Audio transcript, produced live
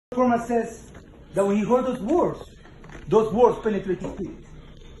Format says that when he heard those words penetrate his spirit.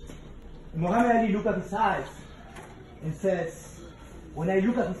 And Muhammad Ali looked at his eyes and says, when I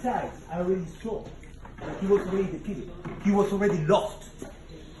look at his eyes, I already saw that he was already defeated. He was already lost.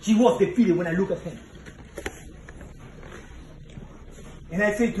 He was defeated when I look at him. And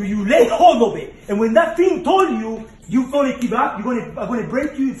I say to you, lay hold of it. And when that thing told you, you're going to give up, I'm going to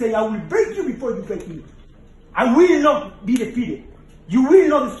break you, and say, I will break you before you break me. I will not be defeated. You will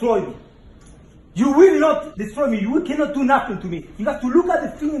not destroy me. You will not destroy me. You cannot do nothing to me. You have to look at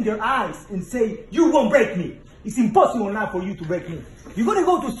the thing in your eyes and say, you won't break me. It's impossible now for you to break me. You're going to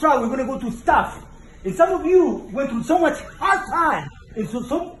go to struggle. You're going to go to stuff. And some of you went through so much hard time and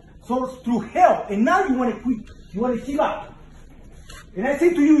so through hell. And now you want to quit. You want to give up. And I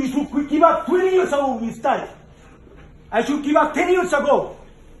say to you, you should give up 20 years ago when you started. I should give up 10 years ago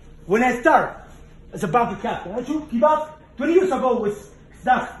when I started as a bank captain. I should give up 20 years ago was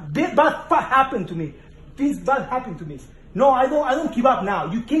that bad happened to me. Things bad happened to me. No, I don't give up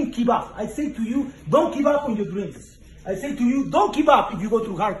now. You can't give up. I say to you, don't give up on your dreams. I say to you, don't give up if you go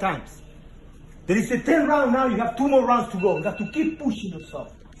through hard times. There is a 10th round now, you have 2 more rounds to go. You have to keep pushing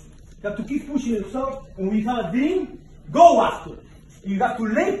yourself. You have to keep pushing yourself, and when you have a dream, go after it. You have to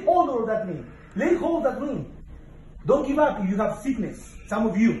lay hold of that dream. Lay hold of that dream. Don't give up if you have sickness. Some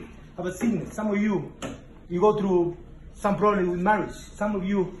of you have a sickness. Some of you go through some problem with marriage. Some of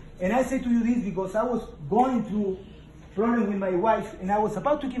you, and I say to you this because I was going through problem with my wife and I was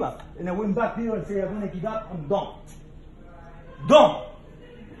about to give up. And I went back there and said, I'm going to give up, I'm done. Done.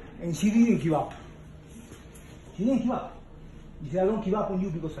 And she didn't give up. She didn't give up. She said, I don't give up on you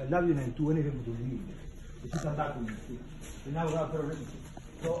because I love you and I do anything to leave you. But you come back with me. And now we have a relationship.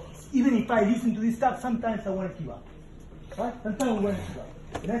 So even if I listen to this stuff, sometimes I want to give up. Right? Sometimes I want to give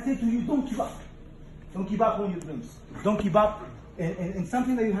up. And I say to you, don't give up. Don't give up on your dreams. Don't give up in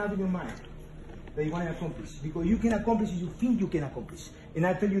something that you have in your mind that you want to accomplish. Because you can accomplish what you think you can accomplish. And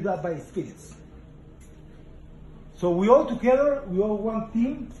I tell you that by experience. So we all together, we all one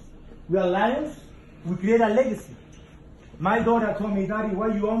team, we are lions, we create a legacy. My daughter told me, Daddy,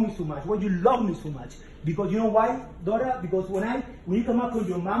 why you own me so much? Why you love me so much? Because you know why, daughter? Because when you come up with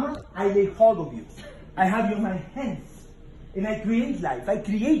your mama, I lay hold of you. I have you in my hands. And I create life. I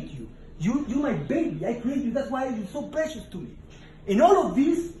create you. You're my baby. I create you. That's why you're so precious to me. And all of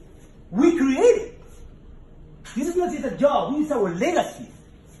this, we created. This is not just a job. This is our legacy.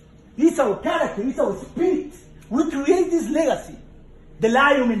 This is our character. This is our spirit. We create this legacy. The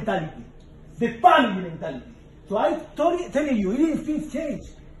lion mentality. The family mentality. So I'm telling you, even if things change,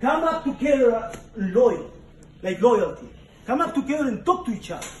 come up together loyal. Like loyalty. Come up together and talk to each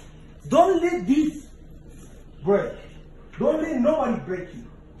other. Don't let this break. Don't let nobody break you.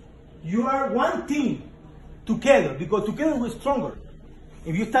 You are one team together, because together we're stronger.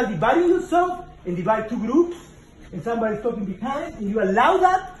 If you start dividing yourself and divide 2 groups, and somebody's talking behind, and you allow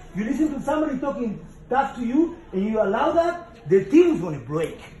that, you listen to somebody talking tough to you, and you allow that, the team is going to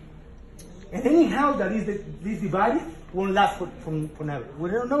break. And any house that is this divided won't last forever.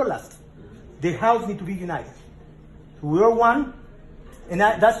 Will never last. The house needs to be united. So we are one, and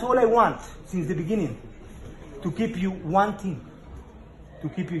that's all I want since the beginning, to keep you one team. To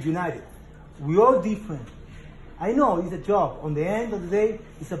keep you united. We're all different. I know it's a job. On the end of the day,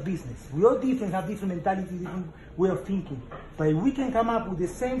 it's a business. We're all different, have different mentality, different way of thinking. But if we can come up with the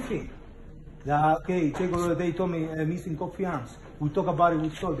same thing, that, okay, they told me missing Kofi Arms. We talk about it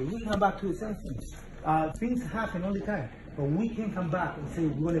with Soldier. We come back to the same thing. Things happen all the time. But we can come back and say,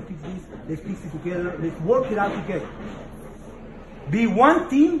 we're going to fix this, let's fix it together, let's work it out together. Be one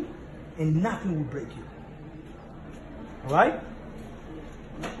team, and nothing will break you. All right?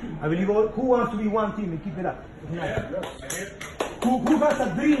 I believe who wants to be one team and keep it up? Who has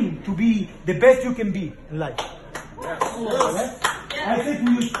a dream to be the best you can be in life? Yes. I said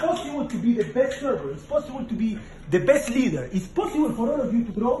to you, it's possible to be the best server. It's possible to be the best leader. It's possible for all of you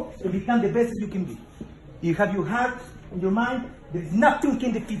to grow and become the best you can be. You have your heart and your mind. There's nothing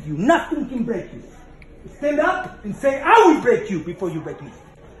can defeat you. Nothing can break you. Stand up and say, I will break you before you break me.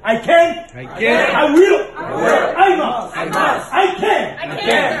 I can. I can. I will. I will. I must. I must. I can. I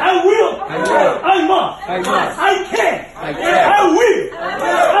can. I will. I will. I must. I must. I can. I can. I will. I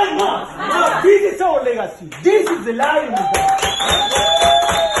will. I must. This is our legacy. This is the lion.